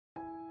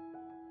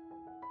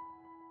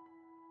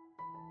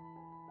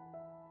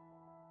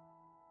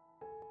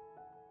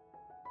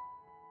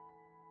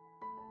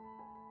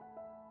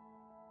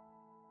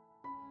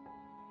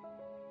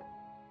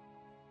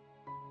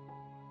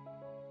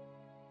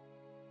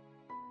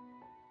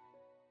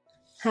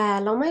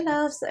Hello my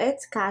loves,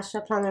 it's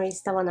Kasha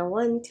Plannerista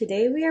 101.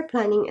 Today we are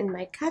planning in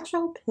my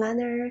catch-all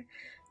planner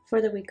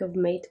for the week of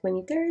May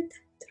 23rd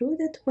through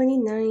the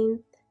 29th.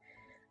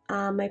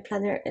 My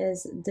planner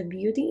is The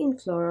Beauty in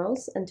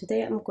Florals, and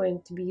today I'm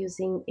going to be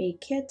using a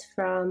kit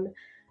from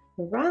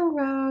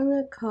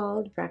Wrong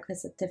called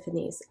Breakfast at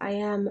Tiffany's. I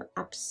am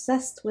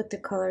obsessed with the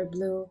color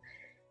blue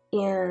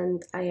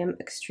and I am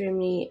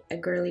extremely a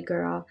girly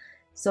girl,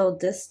 so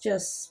this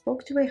just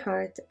spoke to my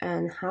heart,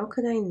 and how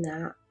could I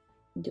not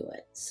do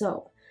it?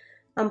 So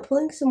I'm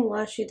pulling some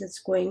washi that's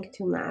going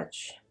to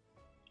match,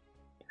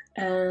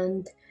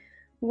 and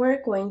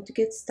we're going to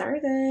get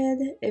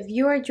started. If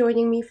you are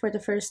joining me for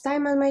the first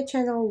time on my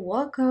channel,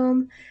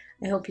 welcome.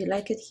 I hope you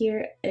like it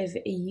here. If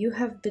you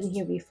have been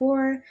here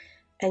before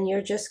and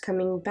you're just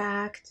coming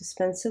back to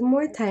spend some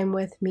more time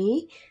with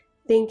me,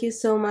 thank you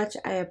so much.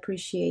 I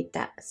appreciate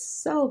that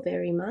so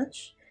very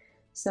much.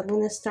 So I'm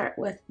going to start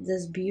with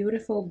this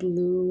beautiful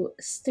blue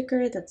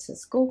sticker that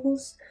says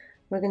goals.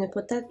 We're going to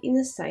put that in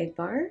the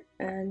sidebar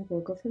and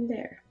we'll go from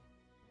there.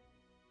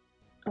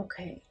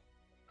 Okay,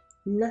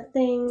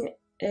 nothing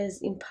is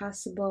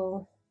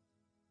impossible.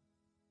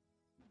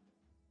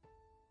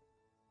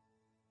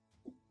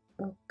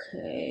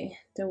 Okay,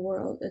 the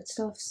world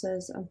itself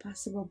says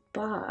impossible,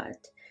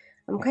 but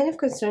I'm kind of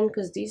concerned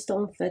because these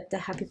don't fit the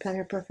happy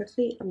planner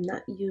perfectly. I'm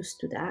not used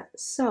to that.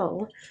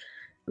 So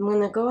I'm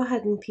going to go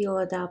ahead and peel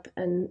it up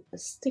and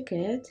stick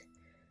it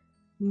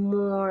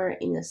more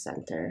in the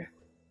center.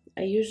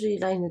 I usually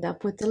line it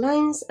up with the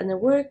lines and it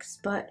works,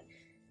 but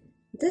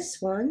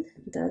this one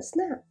does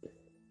not.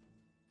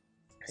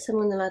 So I'm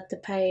going to let the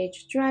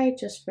page dry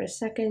just for a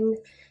second.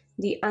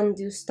 The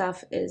undo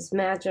stuff is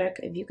magic.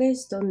 If you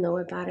guys don't know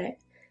about it,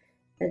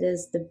 it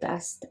is the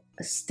best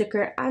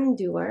sticker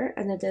undoer,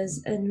 and it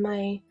is in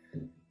my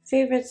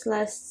favorites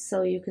list,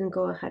 so you can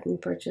go ahead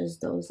and purchase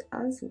those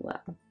as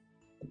well.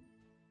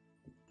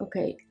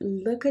 Okay,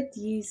 look at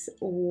these,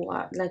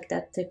 like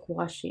that thick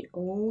washi.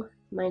 Oh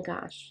my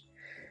gosh.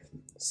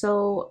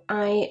 So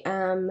I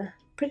am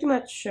pretty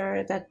much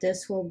sure that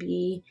this will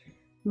be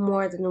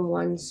more than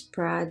one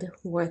spread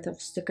worth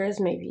of stickers,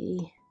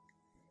 maybe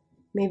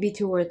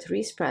 2 or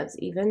 3 spreads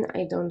even,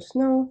 I don't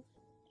know,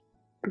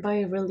 but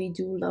I really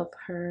do love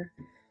her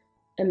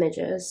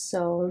images.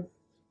 So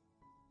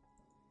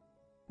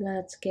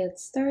let's get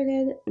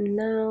started.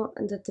 Now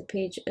that the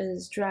page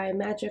is dry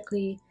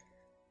magically,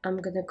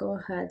 I'm gonna go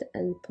ahead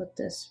and put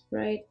this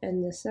right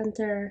in the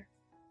center.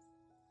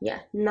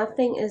 Yeah,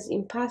 nothing is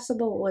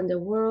impossible when the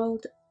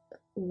word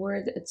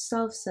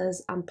itself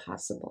says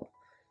impossible.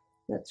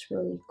 That's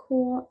really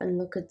cool. And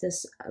look at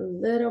this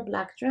little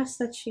black dress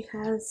that she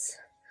has.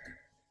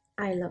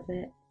 I love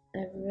it.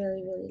 I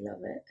really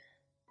love it.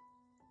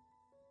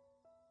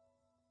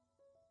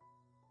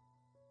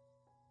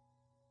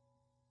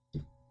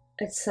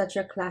 It's such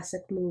a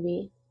classic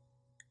movie.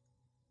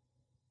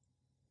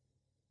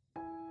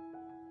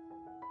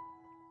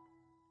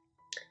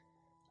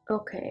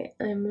 Okay,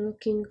 I'm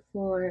looking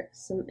for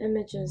some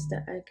images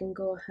that I can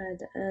go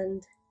ahead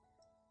and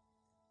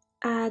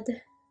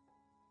add.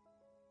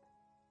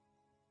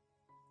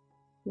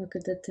 Look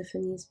at the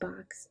Tiffany's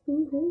box.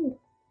 Woohoo!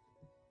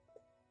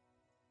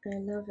 I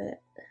love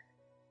it.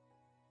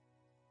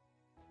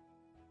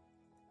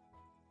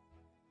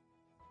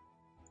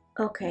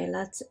 Okay,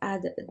 let's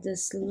add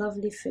this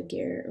lovely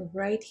figure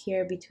right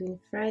here between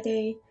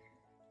Friday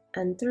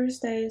and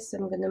Thursday. So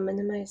I'm gonna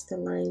minimize the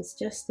lines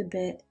just a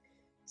bit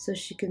so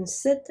she can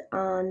sit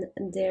on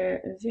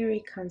there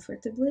very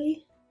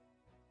comfortably.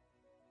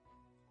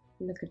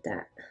 Look at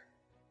that.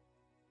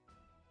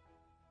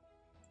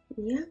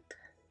 Yep.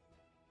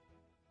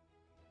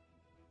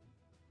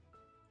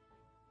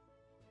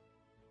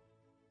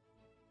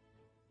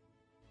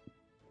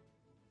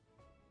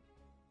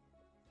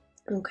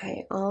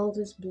 Okay, all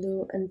this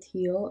blue and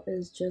teal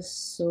is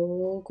just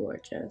so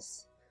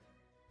gorgeous.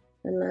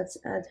 And let's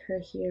add her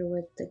here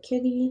with the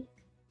kitty.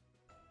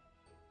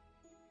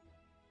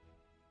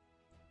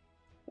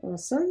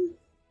 Awesome.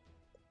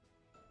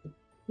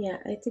 Yeah,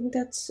 I think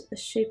that's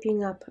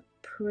shaping up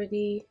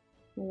pretty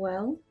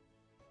well.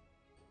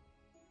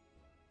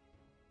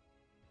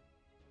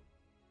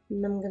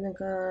 And I'm gonna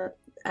go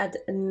add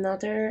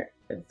another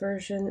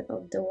version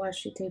of the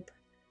washi tape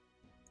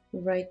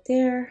right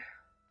there.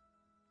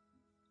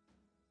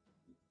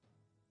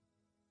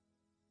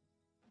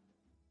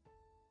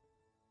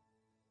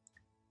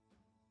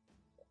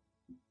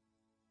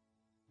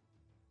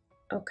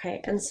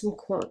 Okay, and some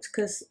quotes,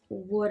 because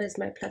what is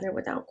my planner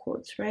without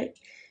quotes, right?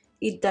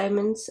 Eat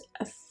diamonds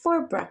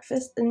for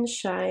breakfast and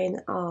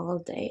shine all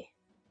day.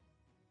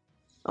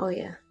 Oh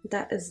yeah,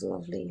 that is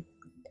lovely.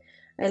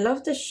 I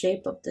love the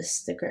shape of the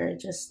sticker,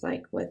 just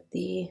like with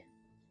the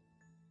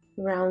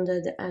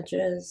rounded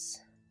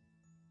edges.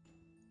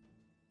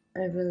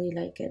 I really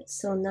like it.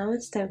 So now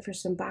it's time for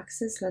some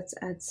boxes. Let's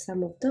add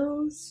some of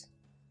those.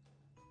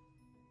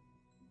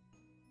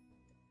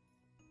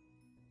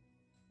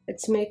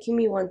 It's making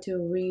me want to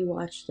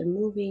re-watch the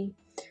movie.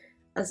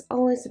 As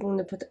always, I'm going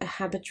to put a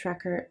habit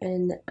tracker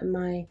in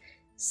my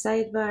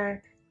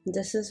sidebar.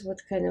 this is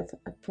what kind of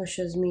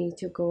pushes me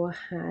to go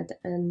ahead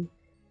and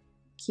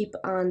keep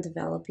on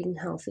developing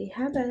healthy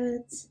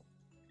habits.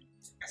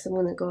 So I'm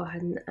going to go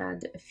ahead and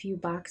add a few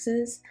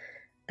boxes,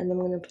 and I'm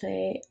going to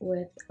play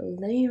with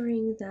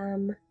layering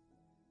them.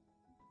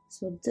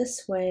 So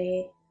this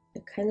way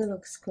it kind of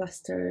looks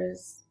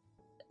clusters,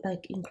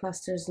 like in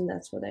clusters, and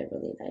that's what I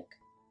really like.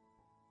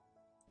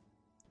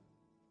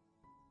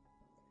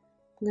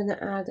 I'm going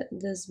to add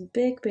this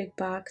big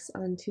box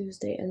on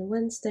Tuesday and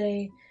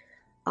Wednesday.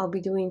 I'll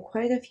be doing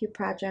quite a few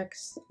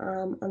projects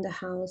on the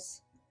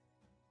house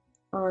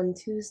on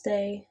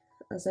Tuesday,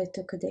 as I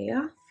took a day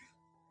off.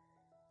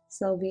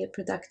 So it'll be a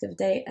productive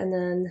day, and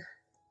then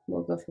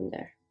we'll go from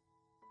there.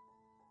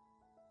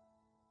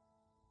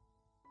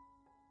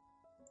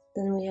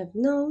 Then we have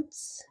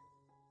notes.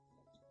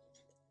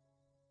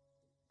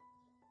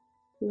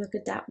 Look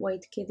at that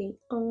white kitty.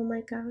 Oh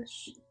my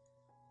gosh.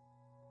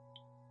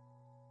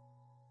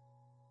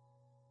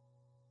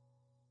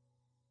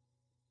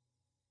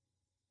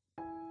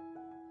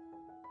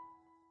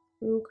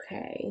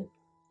 Okay.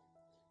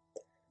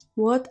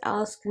 What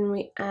else can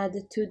we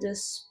add to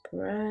this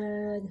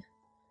spread?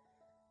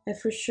 I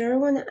for sure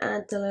want to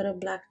add the little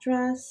black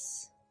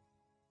dress.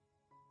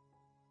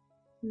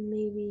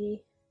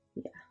 Maybe,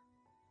 yeah.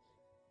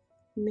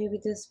 Maybe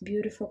this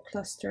beautiful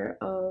cluster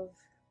of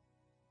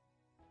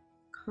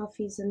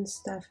coffees and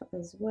stuff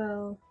as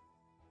well.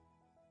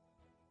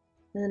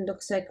 And it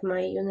looks like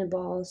my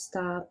Uni-Ball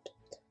stopped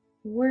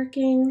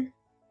working.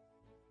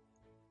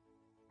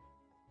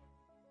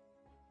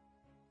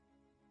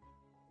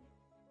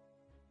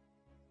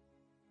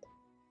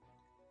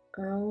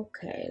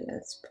 Okay,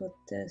 let's put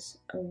this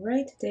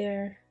right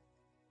there.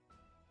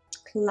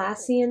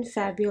 Classy and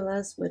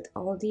fabulous with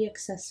all the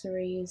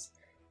accessories.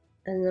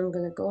 And I'm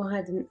gonna go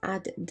ahead and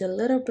add the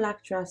little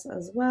black dress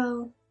as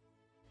well.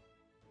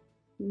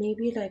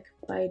 Maybe like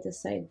by the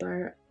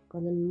sidebar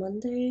on a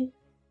Monday.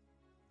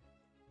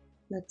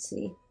 Let's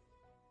see.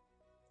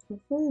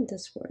 Hopefully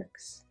this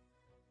works.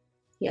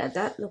 Yeah,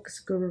 that looks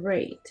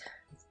great.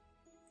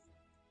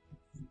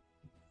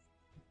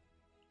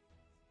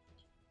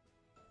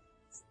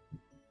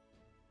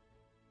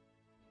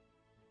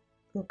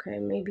 Okay,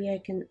 maybe I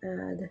can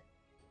add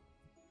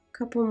a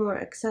couple more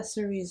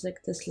accessories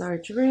like this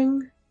large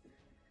ring.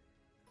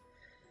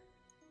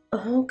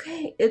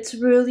 Okay, it's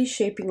really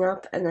shaping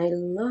up and I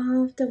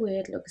love the way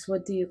it looks.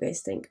 What do you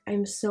guys think?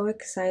 I'm so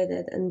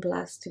excited and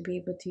blessed to be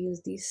able to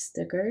use these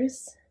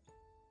stickers.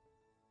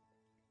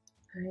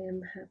 I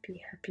am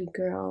happy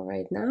girl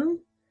right now.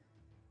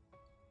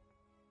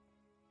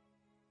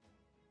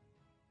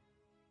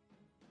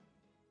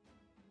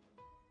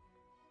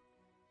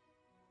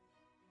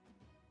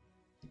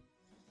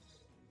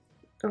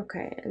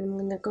 Okay, and I'm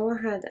gonna go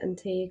ahead and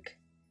take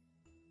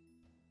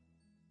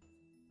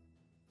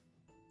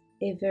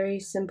a very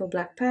simple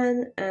black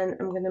pen and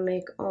I'm gonna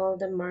make all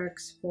the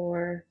marks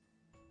for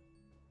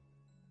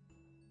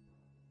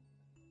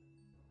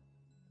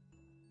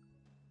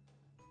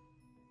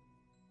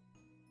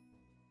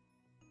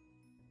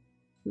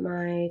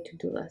my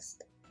to-do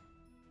list.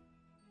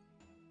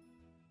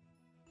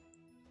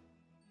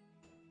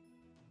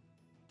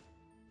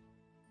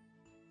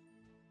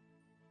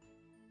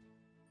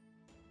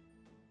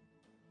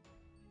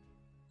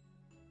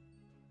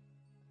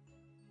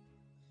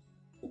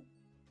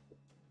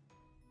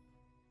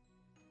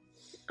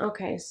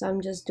 Okay, so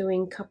I'm just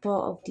doing a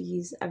couple of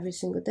these every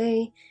single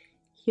day,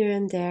 here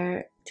and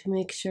there, to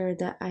make sure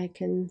that I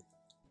can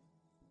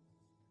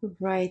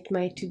write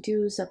my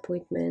to-dos,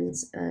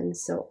 appointments, and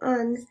so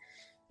on.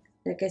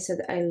 Like I said,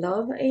 I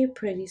love a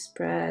pretty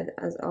spread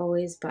as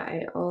always, but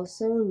I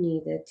also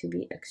need it to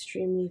be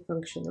extremely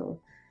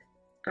functional.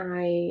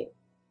 I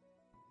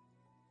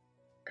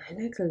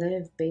like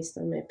live based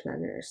on my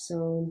planner,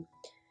 so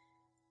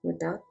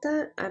without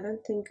that, I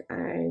don't think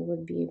I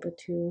would be able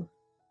to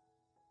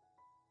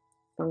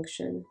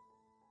function.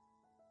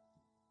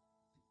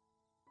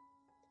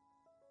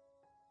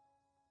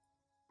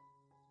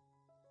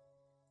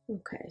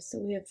 Okay, so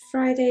we have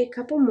Friday, a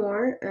couple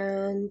more,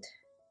 and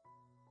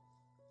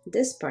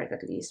this part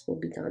at least will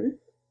be done.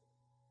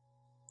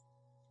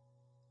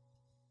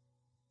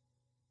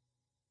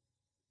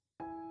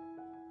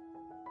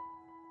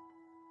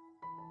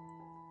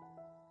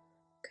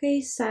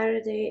 Okay,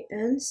 Saturday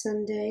and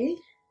Sunday.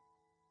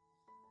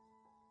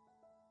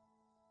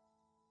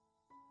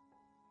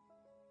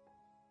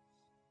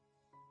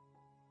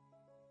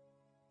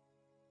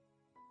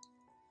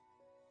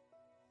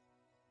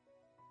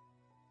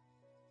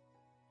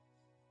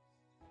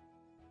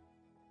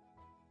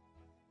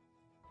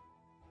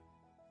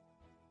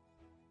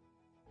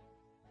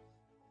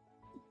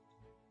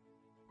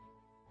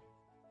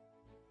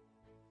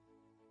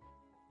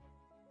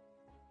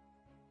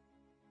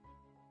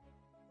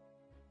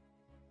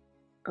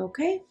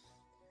 Okay,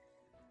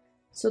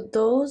 so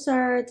those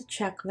are the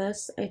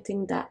checklists. I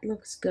think that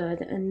looks good,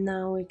 and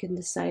now we can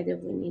decide if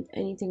we need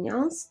anything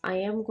else. I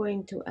am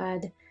going to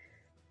add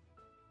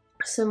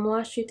some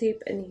washi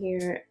tape in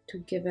here to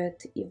give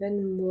it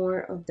even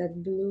more of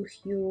that blue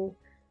hue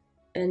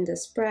in the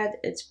spread,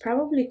 it's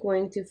probably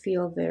going to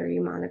feel very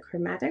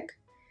monochromatic,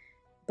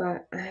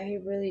 but I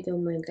really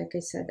don't mind. Like I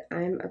said,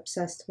 I'm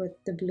obsessed with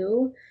the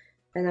blue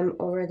and I'm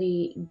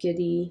already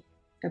giddy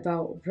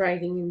about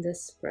writing in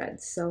this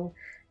spread. So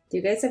do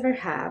you guys ever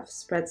have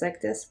spreads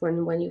like this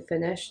when you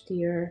finished,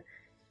 you're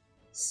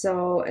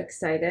so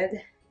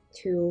excited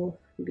to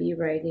be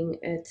writing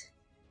it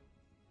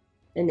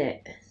in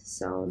it?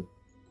 So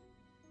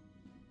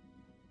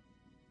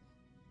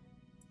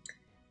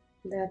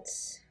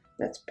that's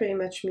pretty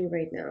much me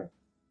right now.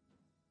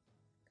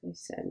 Like I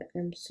said,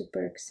 I'm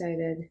super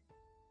excited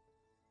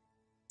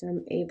that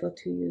I'm able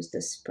to use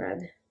this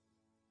spread.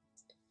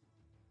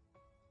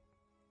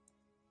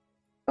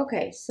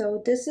 Okay,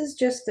 so this is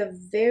just a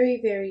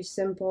very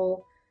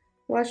simple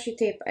washi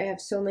tape. I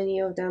have so many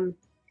of them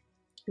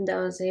that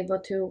I was able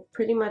to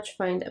pretty much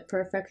find a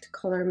perfect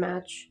color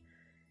match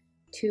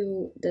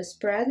to the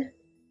spread.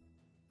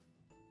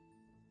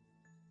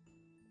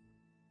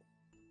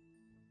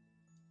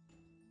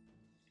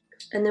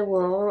 And it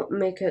will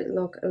make it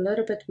look a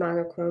little bit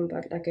monochrome,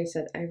 but like I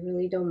said, I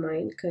really don't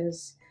mind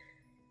because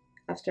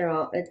after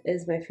all, it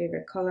is my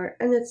favorite color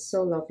and it's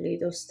so lovely.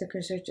 Those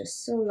stickers are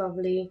just so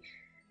lovely.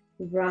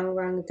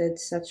 Rang did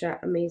such an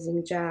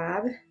amazing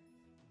job.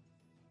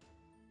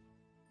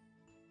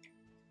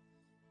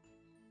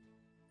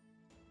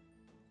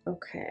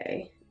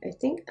 Okay, I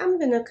think I'm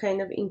gonna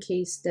kind of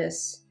encase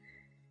this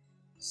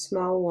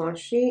small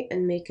washi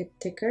and make it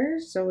thicker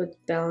so it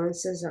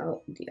balances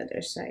out the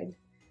other side.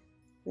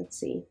 Let's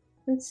see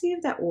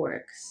if that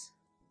works.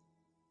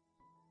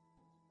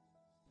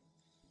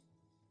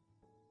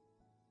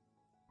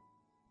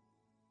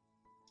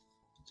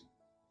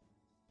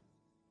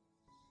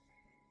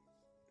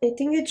 I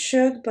think it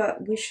should,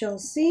 but we shall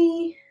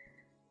see.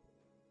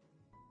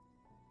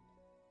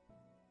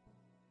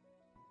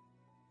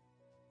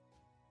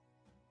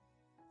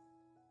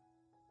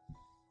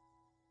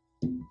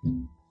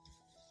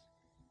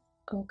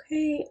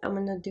 Okay, I'm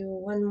gonna do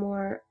one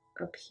more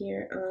up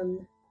here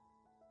on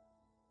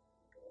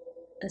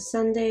a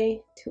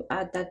Sunday to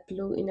add that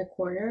blue in the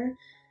corner,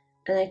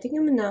 and I think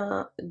I'm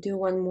gonna do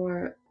one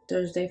more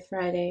Thursday,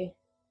 Friday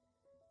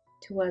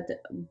to add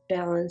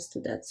balance to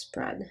that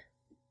spread.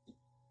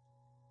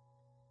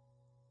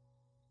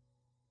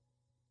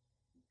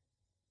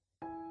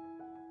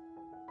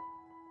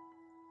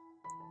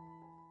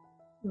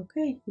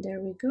 Okay,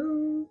 there we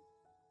go.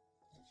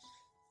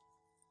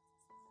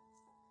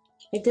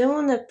 I didn't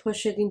want to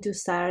push it into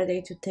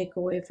Saturday to take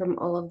away from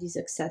all of these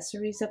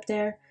accessories up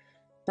there,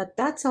 but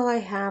that's all I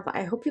have.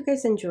 I hope you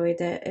guys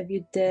enjoyed it. If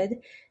you did,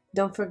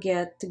 don't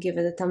forget to give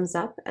it a thumbs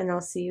up, and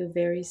I'll see you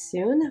very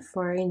soon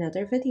for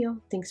another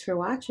video. Thanks for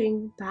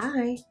watching.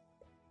 Bye!